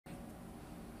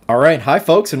Alright, hi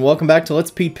folks, and welcome back to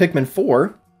Let's Beat Pikmin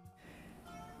 4.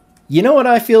 You know what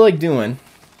I feel like doing?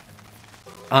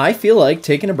 I feel like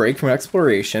taking a break from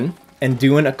exploration and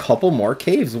doing a couple more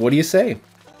caves. What do you say?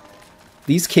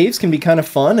 These caves can be kind of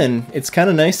fun, and it's kind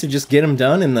of nice to just get them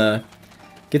done and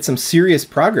get some serious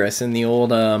progress in the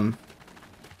old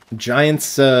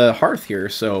Giant's Hearth here.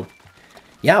 So,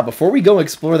 yeah, before we go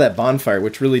explore that bonfire,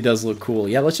 which really does look cool,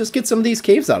 yeah, let's just get some of these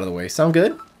caves out of the way. Sound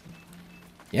good?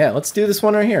 Yeah, let's do this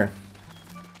one right here.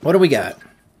 What do we got?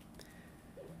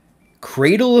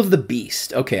 Cradle of the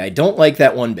Beast. Okay, I don't like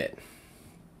that one bit.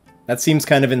 That seems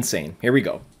kind of insane. Here we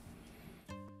go.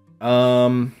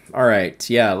 Alright,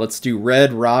 yeah, let's do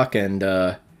red, rock,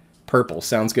 and purple.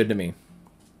 Sounds good to me.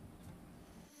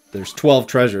 There's 12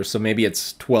 treasures, so maybe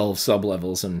it's 12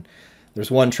 sub-levels, and there's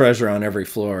one treasure on every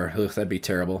floor. Ugh, that'd be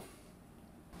terrible.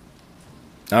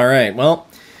 Alright, well,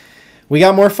 we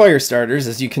got more fire starters,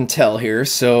 as you can tell here,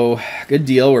 so good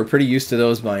deal. We're pretty used to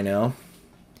those by now.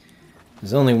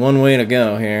 There's only one way to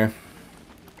go here.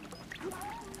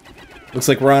 Looks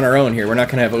like we're on our own here. We're not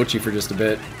going to have Ochi for just a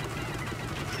bit.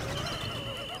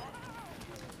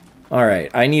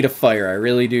 Alright, I need a fire. I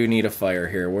really do need a fire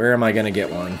here. Where am I going to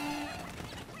get one?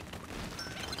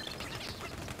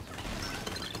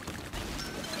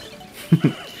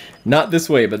 Not this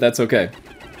way, but that's okay.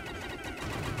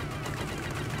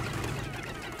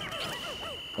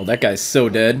 Oh, that guy's so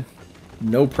dead.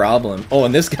 No problem. Oh,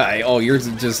 and this guy, oh, yours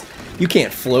is just... You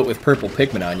can't float with purple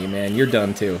Pikmin on you, man. You're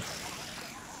done, too.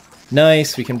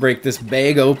 Nice. We can break this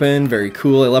bag open. Very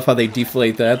cool. I love how they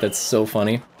deflate that. That's so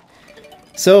funny.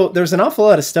 So, there's an awful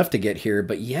lot of stuff to get here,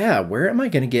 but yeah, where am I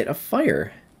going to get a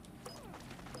fire?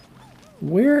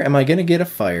 Where am I going to get a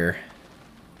fire?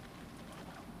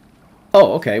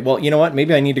 Oh, okay. Well, you know what?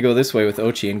 Maybe I need to go this way with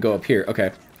Ochi and go up here.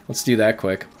 Okay, let's do that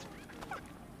quick.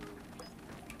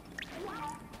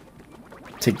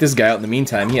 Take this guy out in the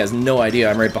meantime. He has no idea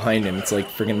I'm right behind him. It's like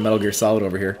friggin' Metal Gear Solid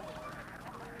over here.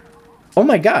 Oh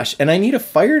my gosh, and I need a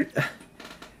fire...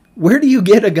 Where do you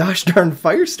get a gosh darn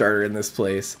fire starter in this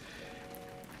place?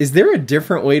 Is there a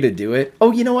different way to do it?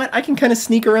 Oh, you know what? I can kind of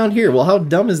sneak around here. Well, how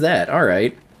dumb is that?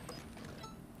 Alright.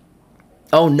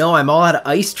 Oh no, I'm all out of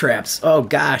ice traps. Oh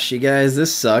gosh, you guys,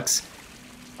 this sucks.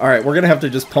 Alright, we're gonna have to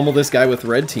just pummel this guy with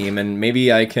red team, and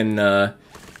maybe I can,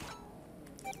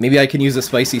 maybe I can use a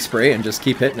spicy spray and just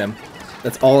keep hitting him.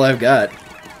 That's all I've got.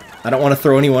 I don't want to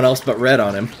throw anyone else but red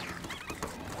on him.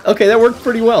 Okay, that worked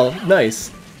pretty well.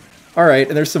 Nice. Alright,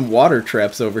 and there's some water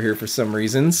traps over here for some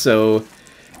reason, so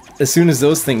as soon as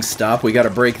those things stop, we gotta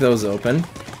break those open.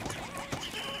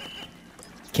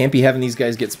 Can't be having these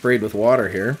guys get sprayed with water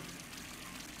here.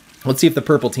 Let's see if the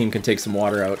purple team can take some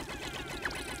water out.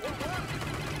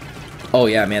 Oh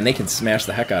yeah, man, they can smash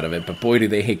the heck out of it, but boy do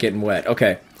they hate getting wet.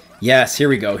 Okay. Yes, here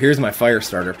we go. Here's my fire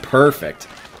starter. Perfect.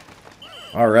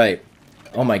 Alright.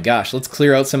 Oh my gosh, let's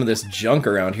clear out some of this junk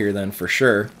around here then, for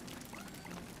sure.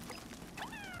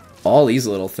 All these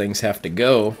little things have to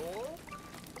go.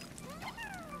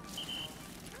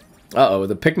 Uh-oh,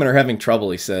 the Pikmin are having trouble,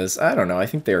 he says. I don't know, I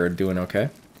think they're doing okay.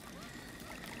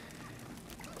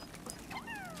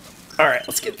 Alright,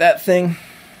 let's get that thing.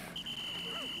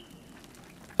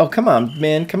 Oh, come on,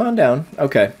 man. Come on down.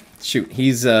 Okay. Shoot,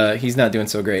 he's not doing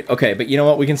so great. Okay, but you know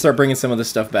what? We can start bringing some of this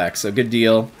stuff back, so good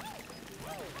deal.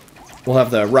 We'll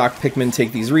have the rock Pikmin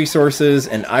take these resources,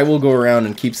 and I will go around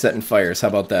and keep setting fires. How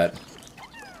about that?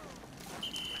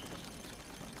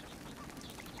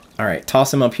 Alright,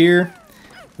 toss him up here.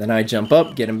 Then I jump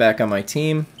up, get him back on my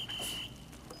team.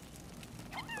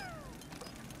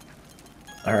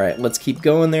 Alright, let's keep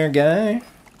going there, guy.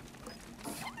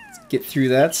 Let's get through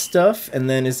that stuff, and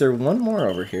then is there one more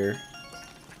over here?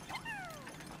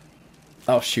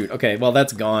 Oh, shoot. Okay, well,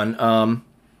 that's gone.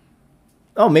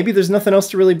 Oh, maybe there's nothing else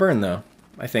to really burn, though.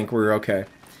 I think we're okay.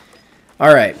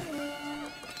 Alright.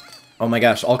 Oh my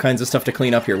gosh, all kinds of stuff to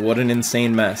clean up here. What an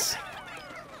insane mess.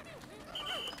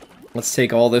 Let's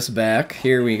take all this back.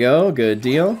 Here we go. Good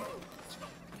deal.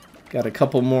 Got a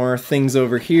couple more things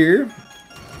over here.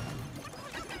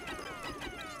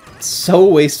 It's so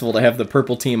wasteful to have the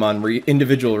purple team on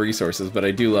individual resources, but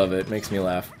I do love it. It makes me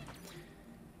laugh.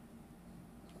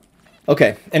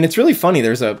 Okay, and it's really funny,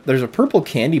 there's a purple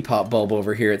candy pop bulb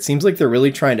over here. It seems like they're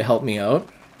really trying to help me out,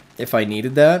 if I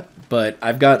needed that, but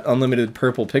I've got unlimited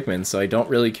purple Pikmin, so I don't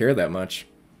really care that much.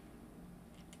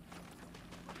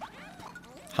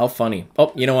 How funny.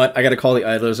 Oh, you know what? I gotta call the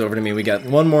idlers over to me. We got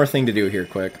one more thing to do here,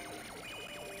 quick.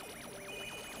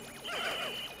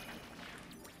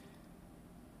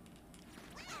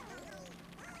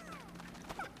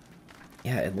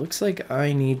 Yeah, it looks like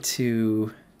I need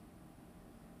to...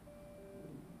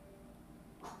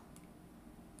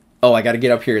 Oh, I got to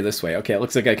get up here this way. Okay, it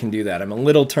looks like I can do that. I'm a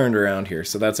little turned around here,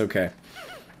 so that's okay.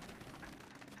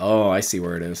 Oh, I see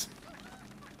where it is.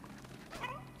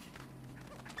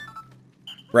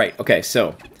 Right, okay,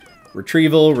 so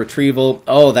retrieval, retrieval.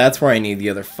 Oh, that's where I need the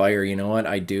other fire. You know what?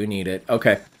 I do need it.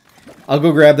 Okay. I'll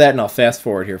go grab that and I'll fast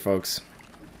forward here, folks.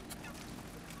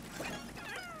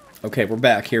 Okay, we're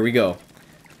back. Here we go.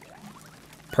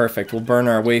 Perfect. We'll burn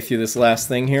our way through this last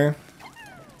thing here.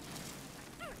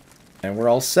 And we're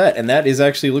all set. And that is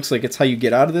actually, looks like it's how you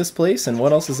get out of this place. And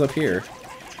what else is up here?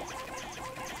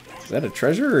 Is that a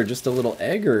treasure or just a little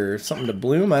egg or something to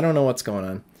bloom? I don't know what's going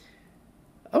on.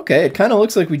 Okay, it kind of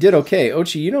looks like we did okay.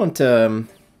 Ochi, you don't,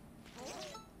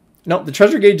 Nope, the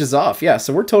treasure gauge is off. Yeah,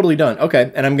 so we're totally done.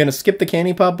 Okay, and I'm going to skip the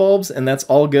candy pop bulbs, and that's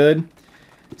all good.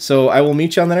 So I will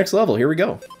meet you on the next level. Here we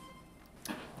go.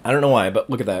 I don't know why, but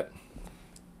look at that.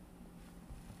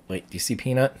 Wait, do you see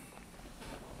Peanut?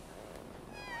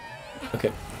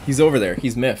 Okay, he's over there.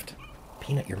 He's miffed.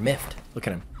 Peanut, you're miffed. Look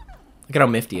at him. Look at how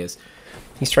miffed he is.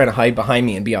 He's trying to hide behind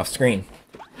me and be off screen.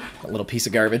 A little piece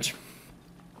of garbage.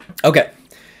 Okay.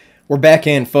 We're back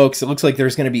in, folks. It looks like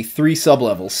there's going to be 3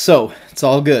 sub-levels, so it's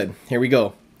all good. Here we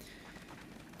go.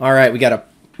 All right, we got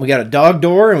a dog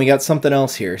door, and we got something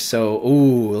else here. So,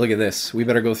 ooh, look at this. We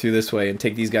better go through this way and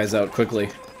take these guys out quickly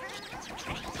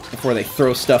before they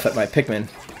throw stuff at my Pikmin.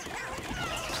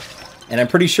 And I'm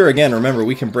pretty sure, again, remember,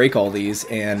 we can break all these,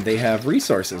 and they have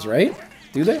resources, right?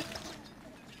 Do they?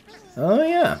 Oh,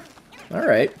 yeah. All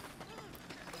right.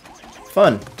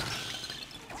 Fun.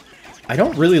 I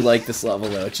don't really like this level,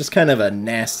 though. It's just kind of a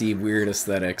nasty, weird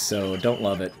aesthetic, so don't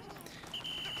love it.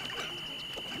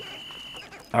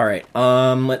 Alright,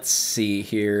 let's see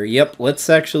here. Yep, let's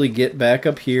actually get back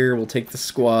up here. We'll take the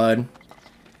squad.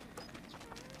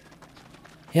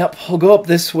 Yep, we'll go up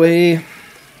this way.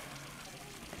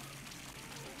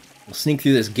 We'll sneak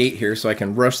through this gate here so I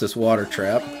can rush this water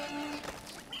trap.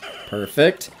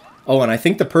 Perfect. Oh, and I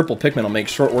think the purple Pikmin will make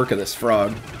short work of this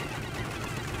frog.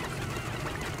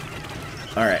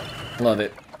 Alright, love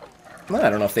it. Well, I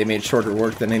don't know if they made shorter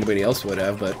work than anybody else would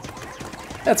have, but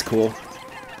that's cool.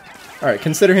 Alright,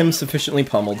 consider him sufficiently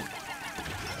pummeled.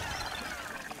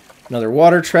 Another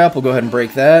water trap, we'll go ahead and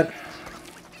break that.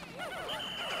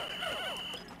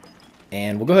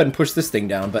 And we'll go ahead and push this thing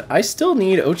down, but I still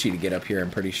need Ochi to get up here,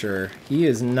 I'm pretty sure. He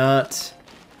is not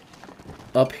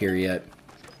up here yet.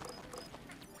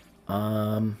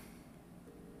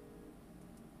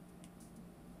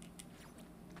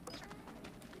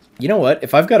 You know what?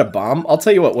 If I've got a bomb, I'll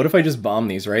tell you what if I just bomb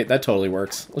these, right? That totally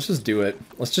works. Let's just do it.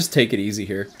 Let's just take it easy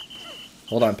here.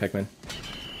 Hold on, Pikmin.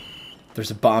 There's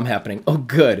a bomb happening. Oh,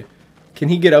 good. Can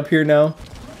he get up here now?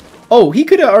 Oh, he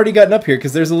could have already gotten up here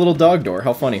because there's a little dog door.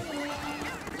 How funny.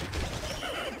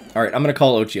 Alright, I'm going to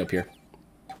call Ochi up here.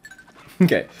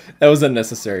 Okay, that was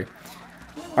unnecessary.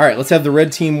 Alright, let's have the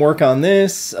red team work on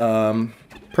this.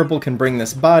 Purple can bring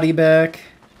this body back.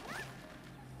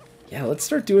 Yeah, let's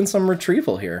start doing some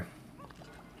retrieval here.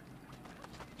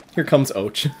 Here comes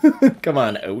Och. Come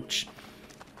on, Och.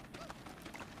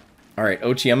 Alright,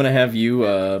 Ochi, I'm going to have you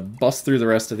bust through the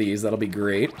rest of these. That'll be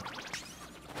great.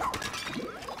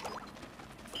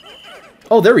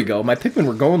 Oh, there we go. My Pikmin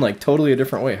were going like totally a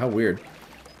different way. How weird.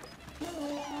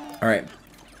 Alright.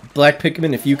 Black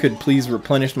Pikmin, if you could please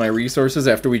replenish my resources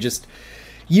after we just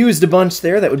used a bunch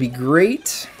there, that would be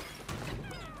great.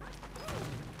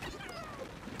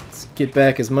 Let's get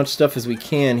back as much stuff as we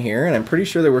can here, and I'm pretty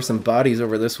sure there were some bodies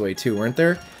over this way too, weren't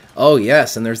there? Oh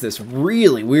yes, and there's this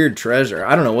really weird treasure.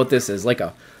 I don't know what this is, like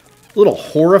a little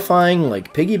horrifying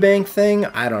like piggy bank thing?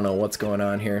 I don't know what's going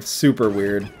on here. Super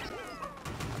weird.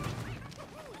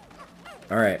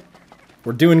 Alright.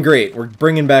 We're doing great. We're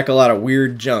bringing back a lot of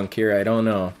weird junk here. I don't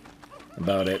know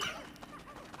about it.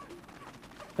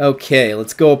 Okay,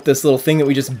 let's go up this little thing that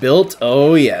we just built.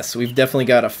 Oh, yes. We've definitely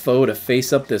got a foe to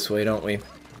face up this way, don't we?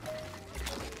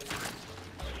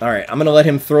 Alright, I'm going to let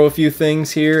him throw a few things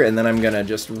here, and then I'm going to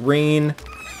just rain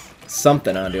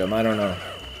something onto him. I don't know.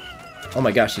 Oh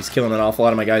my gosh, he's killing an awful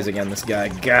lot of my guys again, this guy.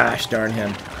 Gosh darn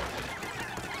him.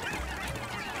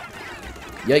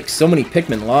 Yikes, so many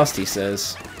Pikmin lost, he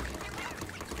says.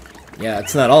 Yeah,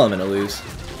 it's not all I'm gonna lose.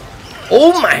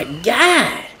 Oh my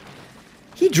god!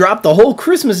 He dropped the whole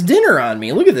Christmas dinner on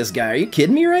me. Look at this guy. Are you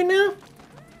kidding me right now?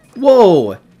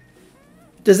 Whoa!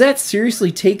 Does that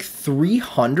seriously take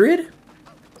 300?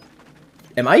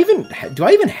 Do I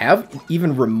even have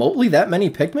even remotely that many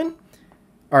Pikmin?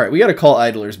 Alright, we gotta call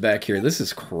idlers back here. This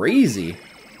is crazy.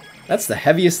 That's the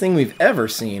heaviest thing we've ever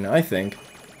seen, I think.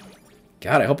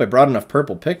 God, I hope I brought enough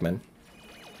purple Pikmin.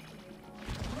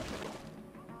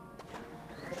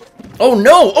 Oh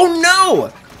no! Oh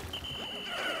no!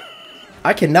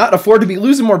 I cannot afford to be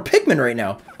losing more Pikmin right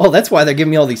now. Oh, that's why they're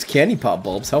giving me all these candy pop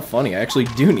bulbs. How funny. I actually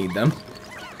do need them.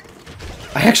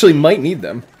 I actually might need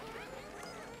them.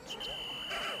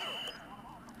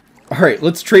 Alright,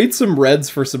 let's trade some reds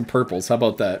for some purples. How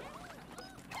about that?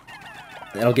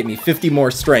 That'll get me 50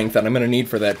 more strength that I'm going to need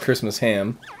for that Christmas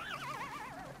ham.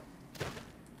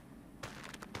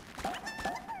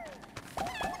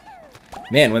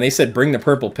 Man, when they said bring the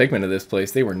purple Pikmin to this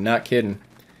place, they were not kidding.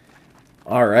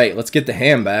 Alright, let's get the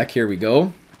ham back. Here we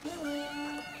go.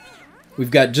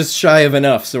 We've got just shy of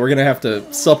enough, so we're going to have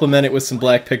to supplement it with some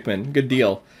black Pikmin. Good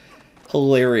deal.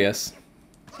 Hilarious.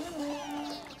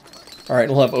 Alright,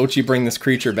 we'll have Ochi bring this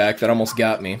creature back that almost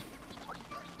got me.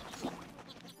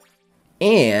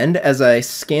 And as I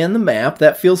scan the map,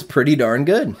 that feels pretty darn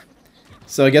good.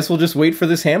 So I guess we'll just wait for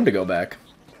this ham to go back.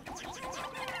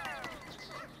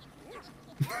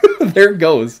 There it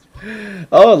goes.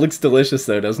 Oh, it looks delicious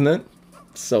though, doesn't it?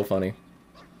 So funny.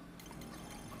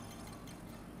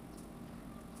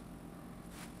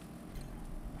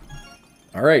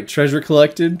 Alright, treasure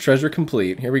collected, treasure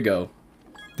complete. Here we go.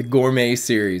 The gourmet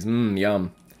series.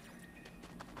 Yum.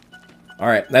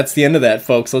 Alright, that's the end of that,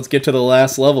 folks. Let's get to the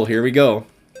last level. Here we go.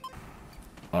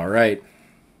 Alright.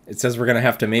 It says we're going to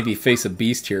have to maybe face a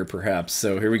beast here, perhaps.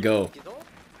 So here we go.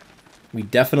 We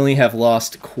definitely have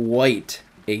lost quite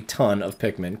a ton of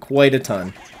Pikmin. Quite a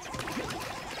ton.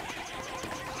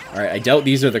 Alright, I doubt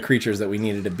these are the creatures that we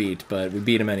needed to beat, but we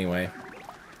beat them anyway.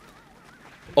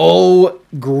 Oh,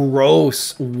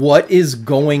 gross. What is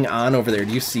going on over there?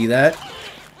 Do you see that?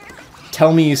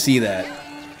 Tell me you see that.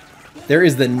 There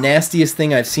is the nastiest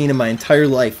thing I've seen in my entire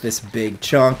life, this big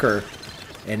chonker.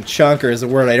 And chonker is a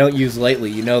word I don't use lightly,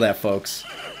 you know that, folks.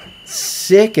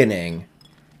 Sickening.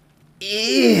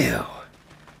 Ew.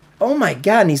 Oh my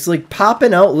god, and he's like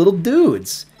popping out little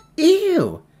dudes.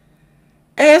 Ew.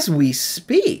 As we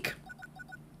speak.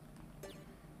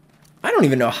 I don't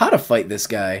even know how to fight this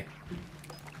guy.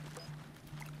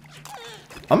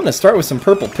 I'm going to start with some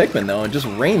purple Pikmin, though, and just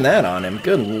rain that on him.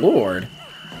 Good lord.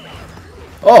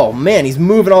 Oh, man, he's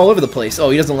moving all over the place. Oh,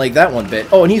 he doesn't like that one bit.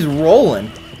 Oh, and he's rolling.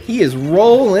 He is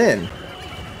rolling.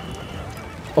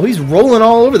 Oh, he's rolling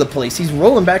all over the place. He's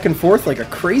rolling back and forth like a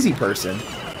crazy person.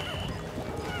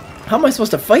 How am I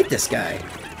supposed to fight this guy?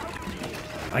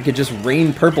 I could just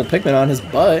rain purple Pikmin on his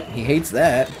butt. He hates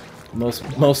that.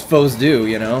 Most foes do,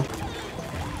 you know.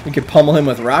 We could pummel him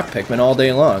with rock Pikmin all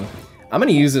day long. I'm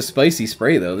gonna use a spicy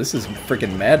spray, though. This is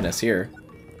freaking madness here.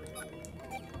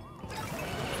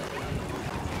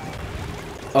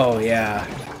 Oh, yeah.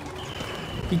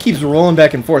 He keeps rolling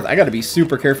back and forth. I gotta be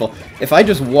super careful. If I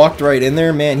just walked right in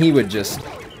there, man, he would just...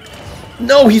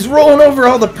 No, he's rolling over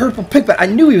all the purple Pikmin. I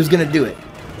knew he was gonna do it.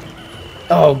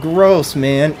 Oh, gross,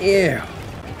 man. Ew.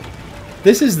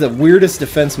 This is the weirdest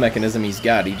defense mechanism he's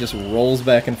got. He just rolls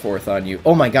back and forth on you.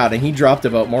 Oh my god, and he dropped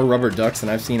about more rubber ducks than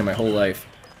I've seen in my whole life.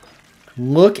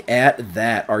 Look at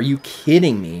that. Are you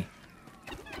kidding me?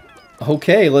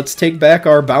 Okay, let's take back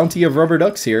our bounty of rubber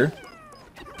ducks here.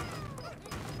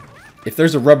 If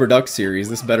there's a rubber duck series,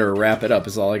 this better wrap it up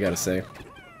is all I gotta say.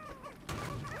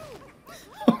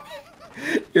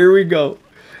 Here we go.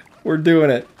 We're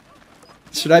doing it.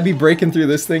 Should I be breaking through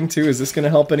this thing too? Is this gonna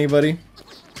help anybody?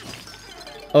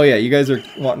 Oh yeah, you guys are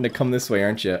wanting to come this way,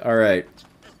 aren't you? Alright.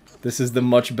 This is the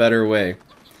much better way.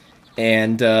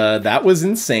 And that was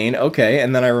insane. Okay,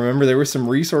 and then I remember there were some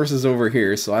resources over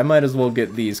here, so I might as well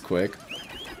get these quick.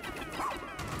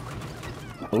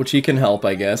 Ochi can help,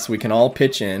 I guess. We can all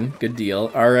pitch in. Good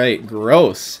deal. Alright,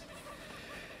 gross.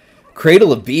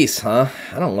 Cradle of Beasts, huh?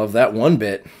 I don't love that one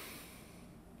bit.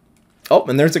 Oh,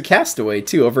 and there's a castaway,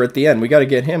 too, over at the end. We gotta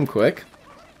get him quick.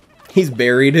 He's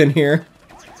buried in here.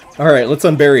 Alright, let's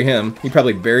unbury him. He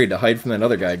probably buried to hide from that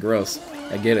other guy. Gross.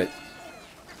 I get it.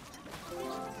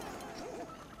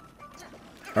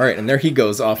 Alright, and there he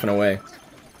goes off and away.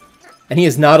 And he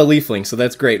is not a leafling, so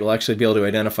that's great. We'll actually be able to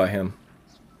identify him.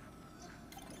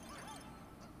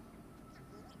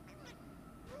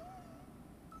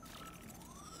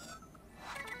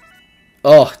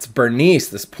 Oh, it's Bernice,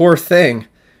 this poor thing.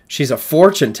 She's a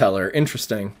fortune teller.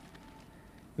 Interesting.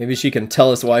 Maybe she can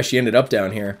tell us why she ended up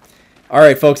down here.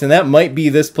 Alright, folks, and that might be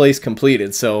this place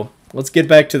completed, so let's get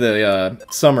back to the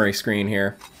summary screen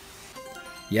here.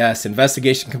 Yes,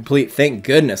 investigation complete. Thank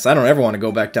goodness. I don't ever want to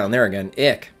go back down there again.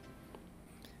 Ick.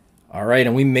 Alright,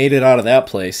 and we made it out of that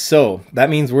place. So, that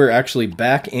means we're actually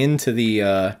back into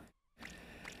the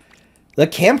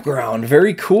campground.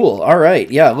 Very cool. Alright,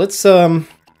 yeah, let's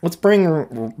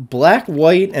bring black,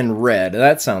 white, and red.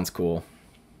 That sounds cool.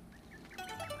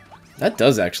 That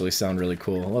does actually sound really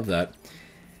cool. I love that.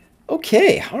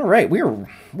 Okay, all right, we're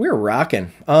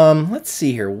rocking. Let's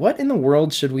see here. What in the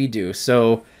world should we do?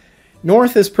 So,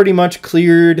 north is pretty much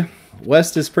cleared.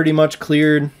 West is pretty much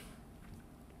cleared.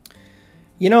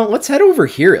 You know, let's head over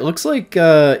here. It looks like,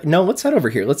 no, let's head over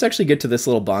here. Let's actually get to this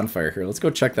little bonfire here. Let's go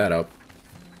check that out.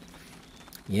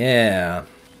 Yeah.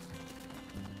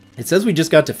 It says we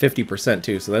just got to 50%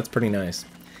 too, so that's pretty nice.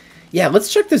 Yeah,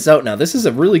 let's check this out now. This is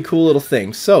a really cool little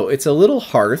thing. So, it's a little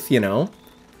hearth, you know,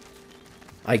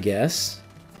 I guess.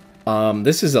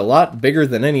 This is a lot bigger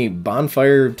than any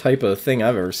bonfire type of thing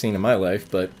I've ever seen in my life,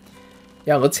 but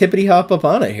yeah, let's hippity hop up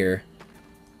on it here.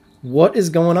 What is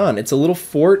going on? It's a little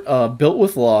fort built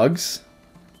with logs,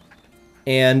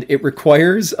 and it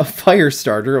requires a fire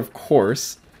starter, of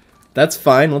course. That's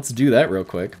fine. Let's do that real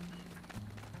quick.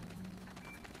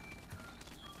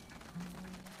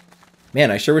 Man,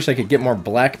 I sure wish I could get more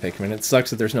black Pikmin. It sucks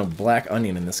that there's no black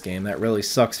onion in this game. That really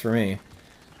sucks for me.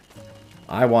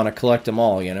 I want to collect them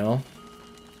all, you know?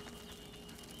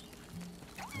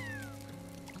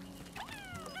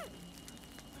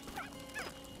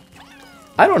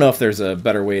 I don't know if there's a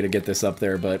better way to get this up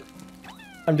there, but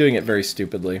I'm doing it very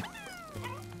stupidly.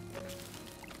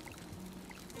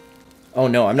 Oh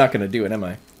no, I'm not going to do it, am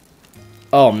I?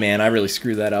 Oh man, I really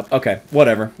screwed that up. Okay,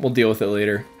 whatever. We'll deal with it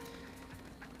later.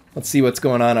 Let's see what's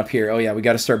going on up here. Oh yeah, we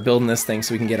got to start building this thing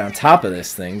so we can get on top of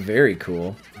this thing. Very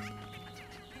cool.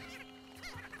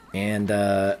 And,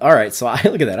 alright, so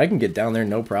look at that. I can get down there,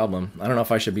 no problem. I don't know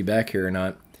if I should be back here or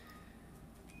not.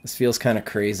 This feels kind of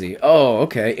crazy. Oh,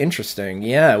 okay, interesting.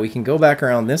 Yeah, we can go back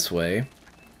around this way.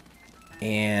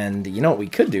 And, you know what we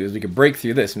could do is we could break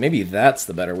through this. Maybe that's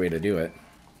the better way to do it.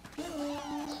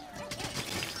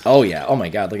 Oh yeah, oh my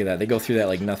god, look at that. They go through that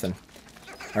like nothing.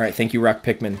 Alright, thank you, Rock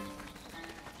Pikmin.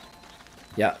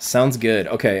 Yeah, sounds good.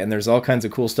 Okay, and there's all kinds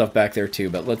of cool stuff back there too,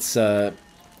 but let's,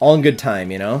 all in good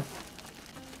time, you know?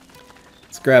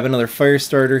 Let's grab another fire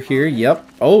starter here. Yep.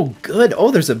 Oh, good.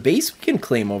 Oh, there's a base we can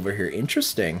claim over here.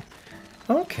 Interesting.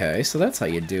 Okay, so that's how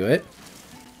you do it.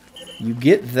 You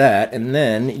get that, and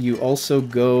then you also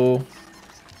go...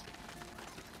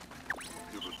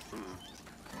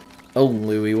 Oh,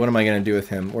 Louie, what am I going to do with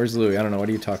him? Where's Louie? I don't know. What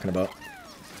are you talking about?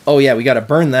 Oh, yeah, we got to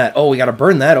burn that. Oh, we got to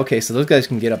burn that. Okay, so those guys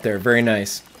can get up there. Very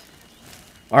nice.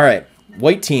 All right.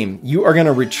 White team, you are going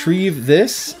to retrieve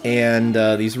this and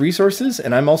these resources,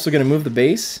 and I'm also going to move the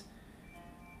base.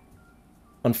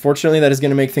 Unfortunately, that is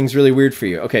going to make things really weird for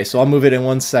you. Okay, so I'll move it in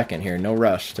 1 second here. No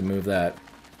rush to move that.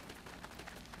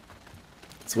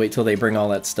 Let's wait till they bring all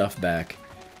that stuff back.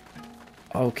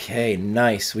 Okay,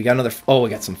 nice. We got another... Oh, we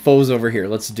got some foes over here.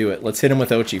 Let's do it. Let's hit them with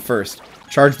Ochi first.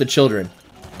 Charge the children.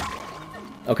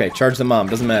 Okay, charge the mom.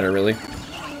 Doesn't matter, really.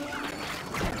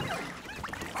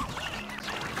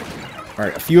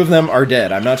 Alright, a few of them are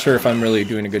dead. I'm not sure if I'm really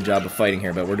doing a good job of fighting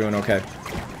here, but we're doing okay.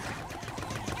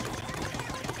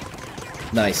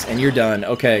 Nice, and you're done.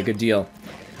 Okay, good deal.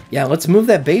 Yeah, let's move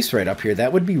that base right up here.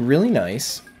 That would be really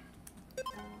nice.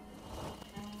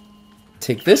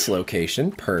 Take this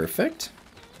location. Perfect.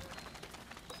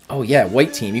 Oh yeah,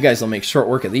 white team. You guys will make short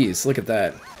work of these. Look at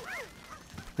that.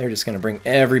 They're just going to bring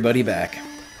everybody back.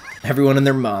 Everyone and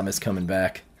their mom is coming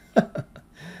back.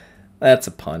 That's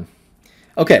a pun.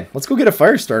 Okay, let's go get a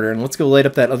fire starter and let's go light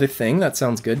up that other thing. That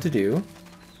sounds good to do.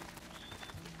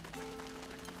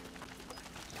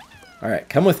 Alright,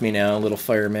 come with me now, little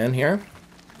fireman here.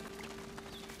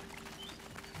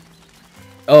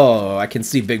 Oh, I can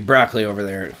see Big Broccoli over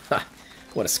there. Ha,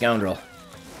 what a scoundrel.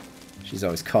 She's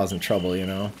always causing trouble, you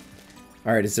know.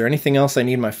 Alright, is there anything else I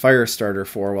need my fire starter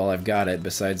for while I've got it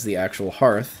besides the actual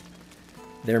hearth?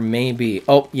 There may be...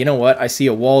 Oh, you know what? I see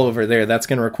a wall over there. That's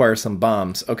going to require some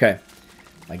bombs. Okay.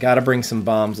 I gotta bring some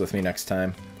bombs with me next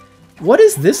time. What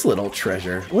is this little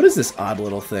treasure? What is this odd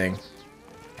little thing?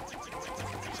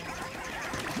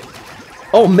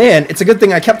 Oh man, it's a good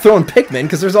thing I kept throwing Pikmin,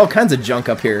 because there's all kinds of junk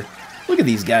up here. Look at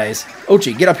these guys.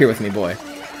 Ochi, get up here with me, boy.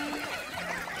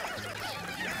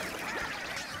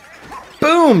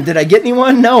 Boom! Did I get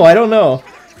anyone? No, I don't know.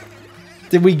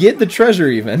 Did we get the treasure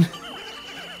even?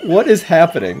 What is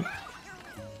happening?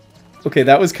 Okay,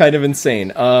 that was kind of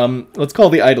insane. Let's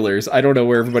call the idlers. I don't know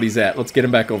where everybody's at. Let's get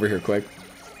them back over here quick.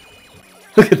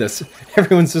 Look at this.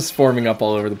 Everyone's just forming up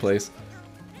all over the place.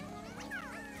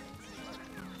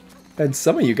 And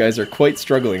some of you guys are quite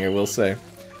struggling, I will say.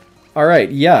 Alright,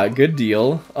 yeah, good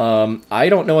deal. I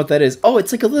don't know what that is. Oh,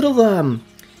 it's like a little,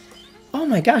 oh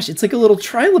my gosh, it's like a little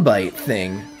trilobite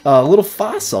thing. A little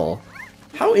fossil.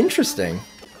 How interesting.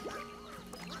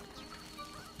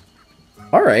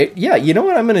 Alright, yeah, you know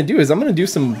what I'm going to do is I'm going to do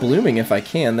some blooming if I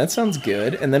can. That sounds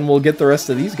good. And then we'll get the rest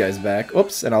of these guys back.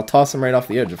 Oops, and I'll toss them right off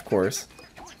the edge, of course.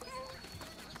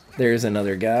 There's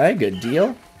another guy. Good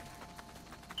deal.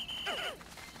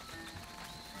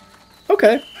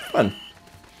 Okay, fun.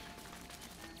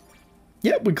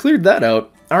 Yep, we cleared that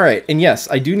out. Alright, and yes,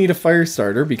 I do need a fire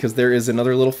starter because there is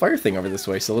another little fire thing over this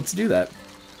way, so let's do that.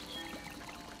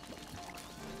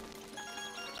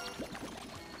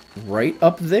 Right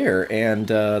up there, and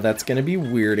that's going to be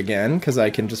weird again, because I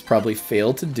can just probably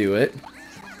fail to do it.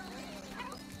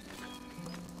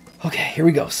 Okay, here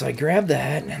we go. So I grab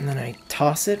that, and then I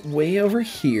toss it way over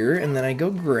here, and then I go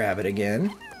grab it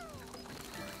again.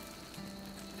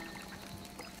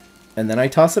 And then I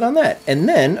toss it on that. And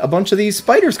then a bunch of these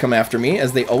spiders come after me,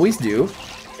 as they always do.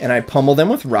 And I pummel them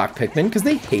with rock Pikmin, because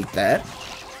they hate that.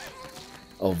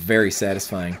 Oh, very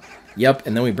satisfying. Yep,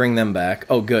 and then we bring them back.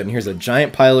 Oh, good, and here's a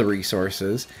giant pile of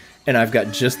resources. And I've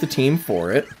got just the team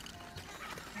for it.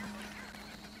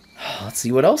 Let's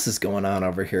see what else is going on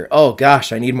over here. Oh,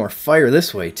 gosh, I need more fire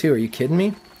this way, too. Are you kidding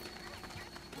me?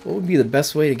 What would be the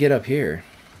best way to get up here?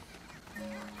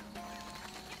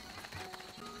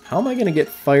 How am I going to get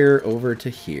fire over to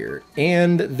here?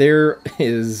 And there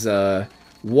is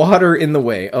water in the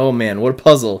way. Oh, man, what a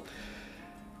puzzle.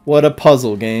 What a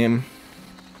puzzle game.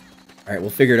 Alright, we'll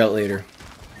figure it out later.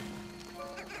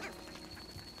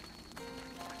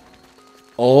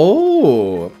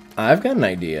 Oh, I've got an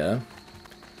idea.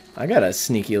 I got a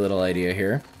sneaky little idea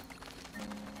here.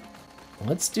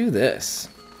 Let's do this.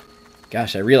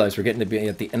 Gosh, I realize we're getting to be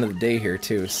at the end of the day here,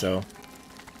 too, so...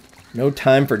 no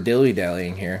time for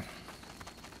dilly-dallying here.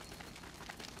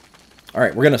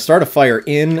 Alright, we're going to start a fire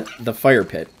in the fire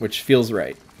pit, which feels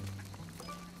right.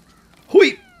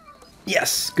 Hui!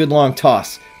 Yes, good long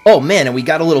toss. Oh, man, and we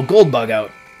got a little gold bug out.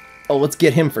 Oh, let's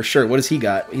get him for sure. What does he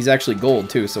got? He's actually gold,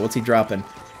 too, so what's he dropping?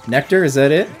 Nectar, is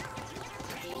that it?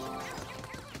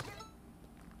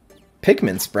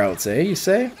 Pikmin sprouts, eh, you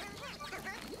say?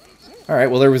 Alright,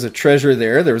 well, there was a treasure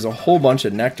there. There was a whole bunch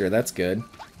of nectar. That's good.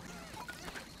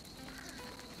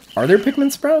 Are there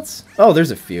Pikmin sprouts? Oh,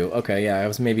 there's a few. Okay, yeah, I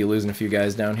was maybe losing a few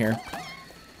guys down here.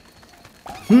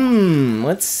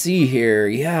 Let's see here.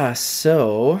 Yeah,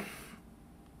 so...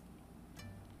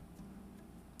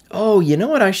 oh, you know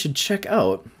what I should check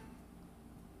out?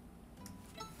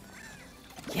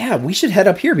 Yeah, we should head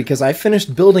up here because I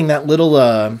finished building that little,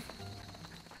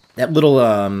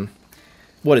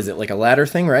 what is it, like a ladder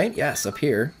thing, right? Yes, up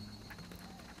here.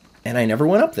 And I never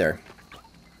went up there.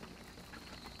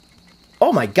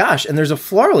 Oh my gosh, and there's a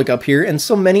Flarlick up here and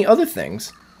so many other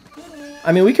things.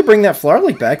 I mean, we could bring that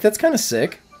Flarlick back. That's kind of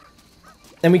sick.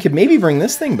 And we could maybe bring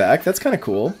this thing back. That's kind of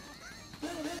cool.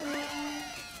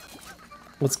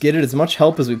 Let's get it as much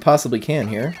help as we possibly can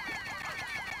here.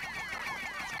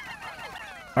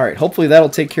 Alright, hopefully that'll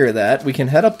take care of that. We can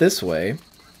head up this way.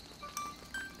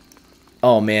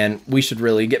 Oh man, we should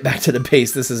really get back to the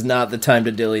base. This is not the time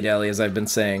to dilly-dally, as I've been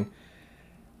saying.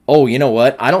 Oh, you know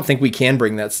what? I don't think we can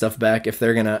bring that stuff back if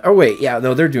they're gonna... oh wait, yeah,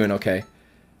 no, they're doing okay.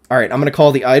 Alright, I'm gonna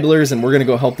call the idlers and we're gonna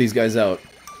go help these guys out.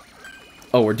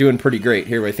 Oh, we're doing pretty great.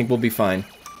 Here, I think we'll be fine.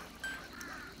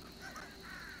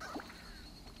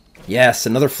 Yes,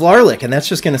 another Flarlick, and that's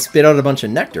just gonna spit out a bunch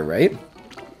of nectar, right?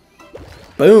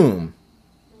 Boom.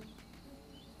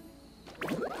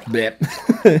 Blip.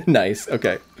 Nice,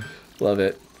 okay. Love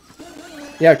it.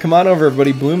 Yeah, come on over,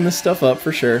 everybody. Bloom this stuff up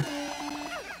for sure.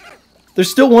 There's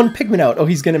still one Pikmin out. Oh,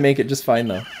 he's gonna make it just fine,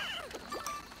 though.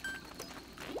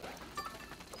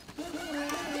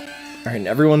 Alright, and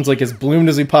everyone's like as bloomed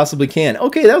as we possibly can.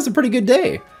 Okay, that was a pretty good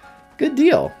day. Good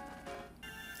deal.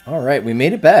 Alright, we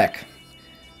made it back.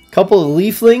 Couple of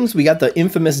leaflings. We got the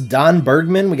infamous Don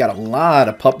Bergman. We got a lot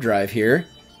of pup drive here.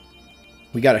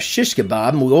 We got a shish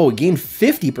kebab. Oh, we gained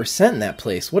 50% in that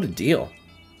place. What a deal.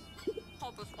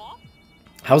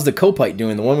 How's the Kopite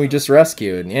doing? The one we just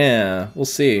rescued? Yeah, we'll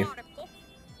see.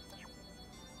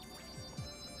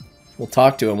 We'll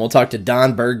talk to him. We'll talk to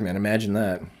Don Bergman. Imagine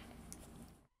that.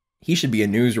 He should be a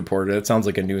news reporter. That sounds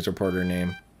like a news reporter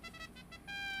name.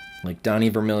 Like Donnie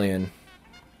Vermillion.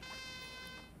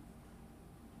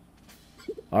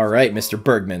 Alright, Mr.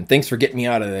 Bergman. Thanks for getting me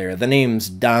out of there. The name's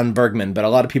Don Bergman, but a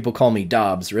lot of people call me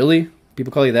Dobbs. Really?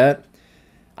 People call you that?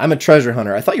 I'm a treasure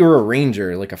hunter. I thought you were a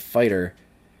ranger, like a fighter.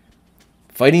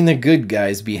 Fighting the good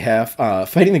guys' behalf.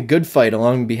 Fighting the good fight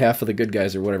along behalf of the good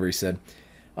guys, or whatever he said.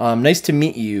 Nice to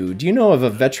meet you. Do you know of a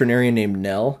veterinarian named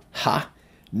Nell? Ha!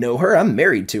 Know her? I'm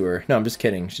married to her. No, I'm just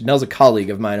kidding. Nell's a colleague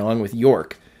of mine along with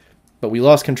York. But we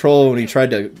lost control when we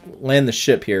tried to land the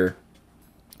ship here.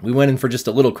 We went in for just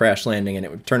a little crash landing, and it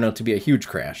would turn out to be a huge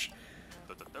crash.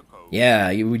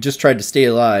 Yeah, we just tried to stay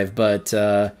alive, but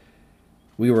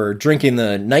we were drinking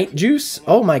the night juice.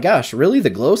 Oh my gosh, really?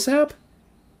 The glow sap?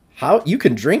 How? You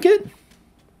can drink it?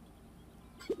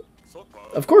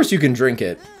 Of course you can drink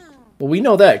it. Well, we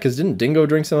know that, because didn't Dingo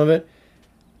drink some of it?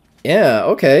 Yeah,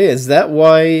 okay. Is that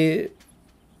why...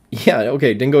 Yeah,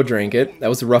 okay, Dingo drank it. That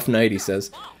was a rough night, he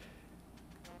says.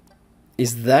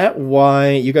 Is that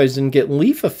why you guys didn't get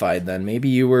leafified then? Maybe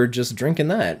you were just drinking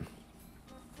that.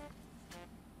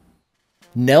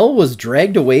 Nell was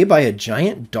dragged away by a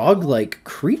giant dog-like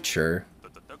creature.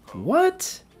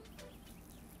 What?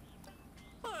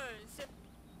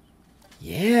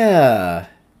 Yeah.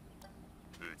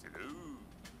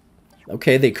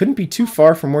 Okay, they couldn't be too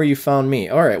far from where you found me.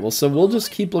 Alright, well, so we'll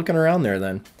just keep looking around there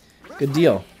then. Good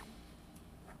deal.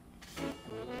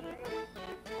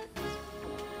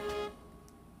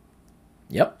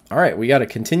 Yep. Alright, we gotta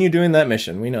continue doing that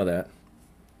mission. We know that.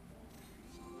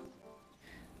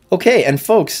 Okay, and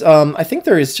folks, I think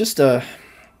there is just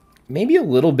maybe a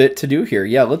little bit to do here.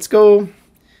 Yeah, let's go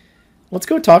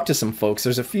talk to some folks.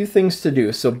 There's a few things to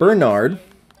do. So Bernard.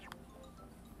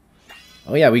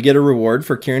 Oh yeah, we get a reward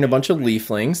for curing a bunch of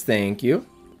leaflings. Thank you.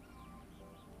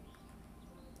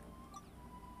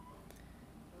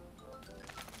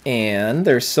 And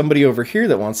there's somebody over here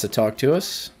that wants to talk to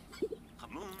us.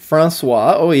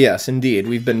 Francois. Oh yes, indeed.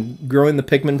 We've been growing the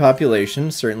Pikmin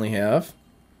population. Certainly have.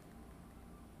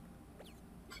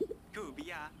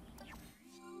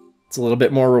 It's a little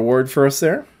bit more reward for us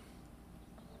there.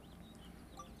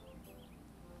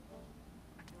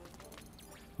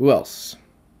 Who else?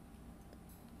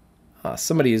 Ah,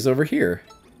 somebody is over here.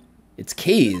 It's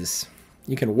Kaze.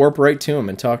 You can warp right to him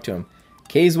and talk to him.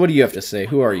 Kaze, what do you have to say?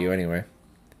 Who are you, anyway?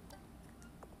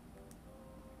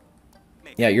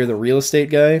 Yeah, you're the real estate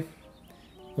guy?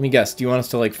 Let me guess, do you want us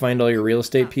to, like, find all your real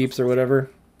estate peeps or whatever?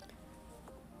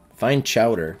 Find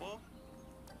Chowder.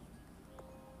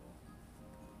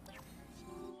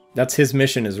 That's his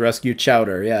mission, is rescue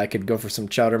Chowder. Yeah, I could go for some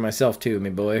Chowder myself, too, me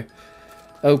boy.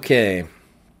 Okay.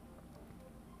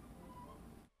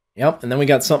 Yep, and then we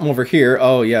got something over here.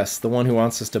 Oh, yes, the one who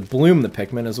wants us to bloom the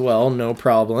Pikmin as well. No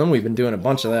problem. We've been doing a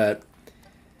bunch of that.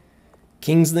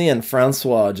 Kingsley and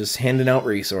Francois just handing out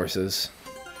resources.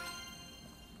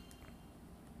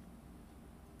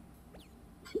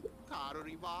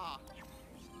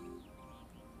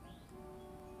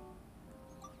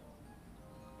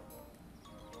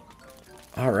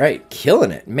 Alright,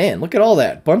 killing it. Man, look at all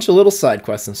that. Bunch of little side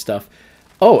quests and stuff.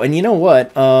 Oh, and you know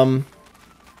what?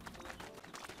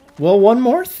 Well, one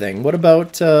more thing. What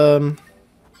about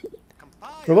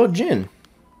Jin?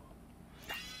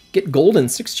 Get gold in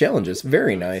 6 challenges.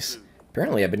 Very nice.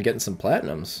 Apparently I've been getting some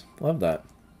platinums. Love that.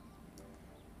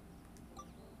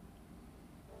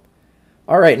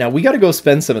 Alright, now we gotta go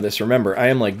spend some of this. Remember, I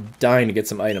am like dying to get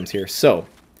some items here. So,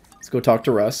 let's go talk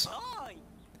to Russ.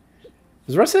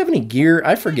 Does Russ have any gear?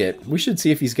 I forget. We should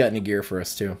see if he's got any gear for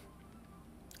us too.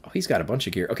 Oh, he's got a bunch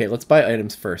of gear. Okay, let's buy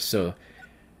items first. So,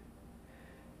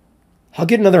 I'll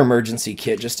get another emergency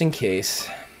kit just in case.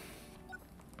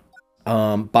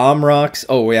 Bomb rocks.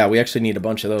 Oh yeah, we actually need a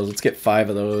bunch of those. Let's get 5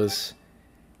 of those.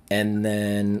 And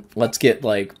then let's get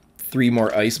like 3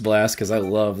 more ice blasts because I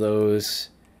love those.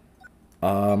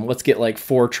 Let's get like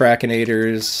 4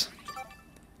 Trachinators.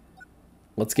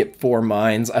 Let's get 4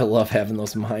 mines. I love having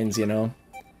those mines, you know.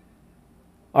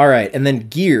 Alright, and then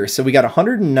gear. So we got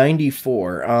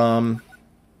 194.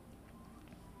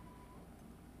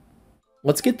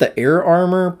 Let's get the air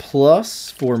armor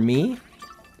plus for me.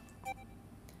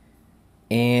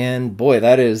 And boy,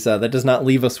 that does not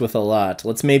leave us with a lot.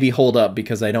 Let's maybe hold up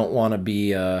because I don't want to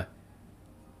be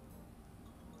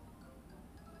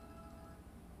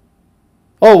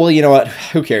Oh, well, you know what?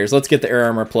 Who cares? Let's get the air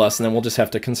armor plus and then we'll just have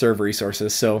to conserve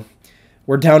resources. So,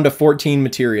 we're down to 14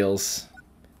 materials.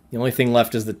 The only thing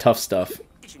left is the tough stuff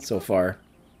so far.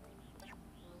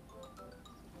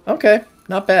 Okay,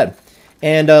 not bad.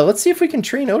 And let's see if we can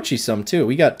train Ochi some, too.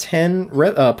 We got 10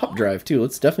 pup drive, too.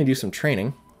 Let's definitely do some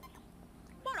training.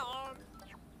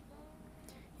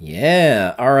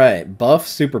 Yeah, alright. Buff,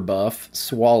 super buff,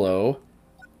 Swallow,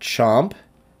 Chomp.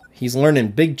 He's learning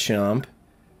Big Chomp.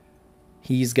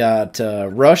 He's got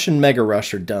Rush and Mega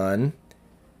Rush are done.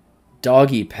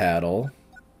 Doggy Paddle.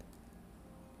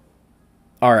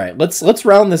 Alright, let's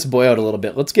round this boy out a little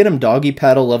bit. Let's get him Doggy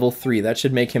Paddle level 3. That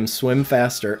should make him swim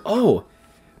faster. Oh!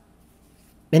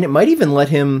 And it might even let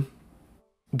him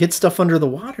get stuff under the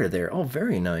water there. Oh,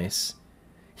 very nice.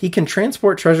 He can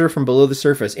transport treasure from below the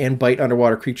surface and bite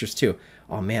underwater creatures too.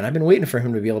 Oh man, I've been waiting for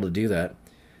him to be able to do that.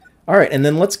 Alright, and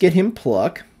then let's get him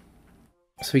Pluck.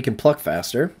 So he can pluck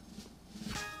faster.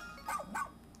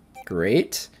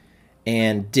 Great.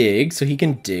 And Dig, so he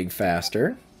can dig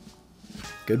faster.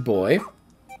 Good boy.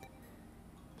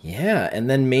 Yeah, and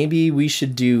then maybe we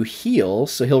should do Heal,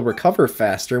 so he'll recover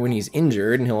faster when he's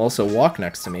injured, and he'll also walk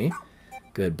next to me.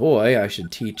 Good boy. I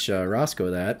should teach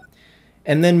Roscoe that.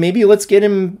 And then maybe let's get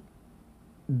him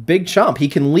Big Chomp. He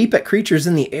can leap at creatures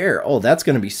in the air. Oh, that's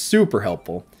going to be super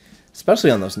helpful.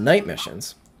 Especially on those night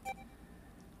missions.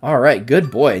 Alright, good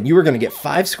boy. And you were going to get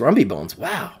 5 Scrumpy Bones.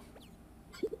 Wow.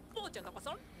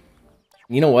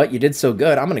 You know what? You did so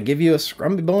good. I'm going to give you a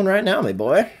Scrumpy Bone right now, my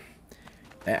boy.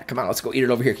 Yeah, come on, let's go eat it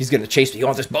over here. He's going to chase me. You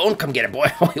want this bone? Come get it,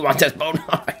 boy. Oh, you want this bone?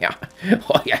 Oh, yeah.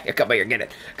 Oh, yeah. Come here, get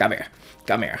it. Come here.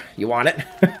 Come here. You want it?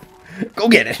 Go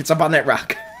get it. It's up on that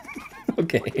rock.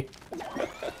 Okay.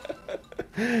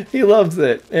 He loves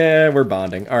it. Yeah, we're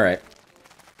bonding. All right.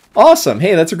 Awesome.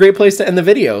 Hey, that's a great place to end the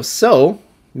video. So,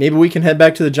 maybe we can head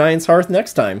back to the Giant's Hearth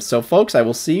next time. So, folks, I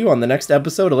will see you on the next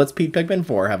episode of Let's Pete Pikmin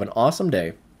 4. Have an awesome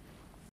day.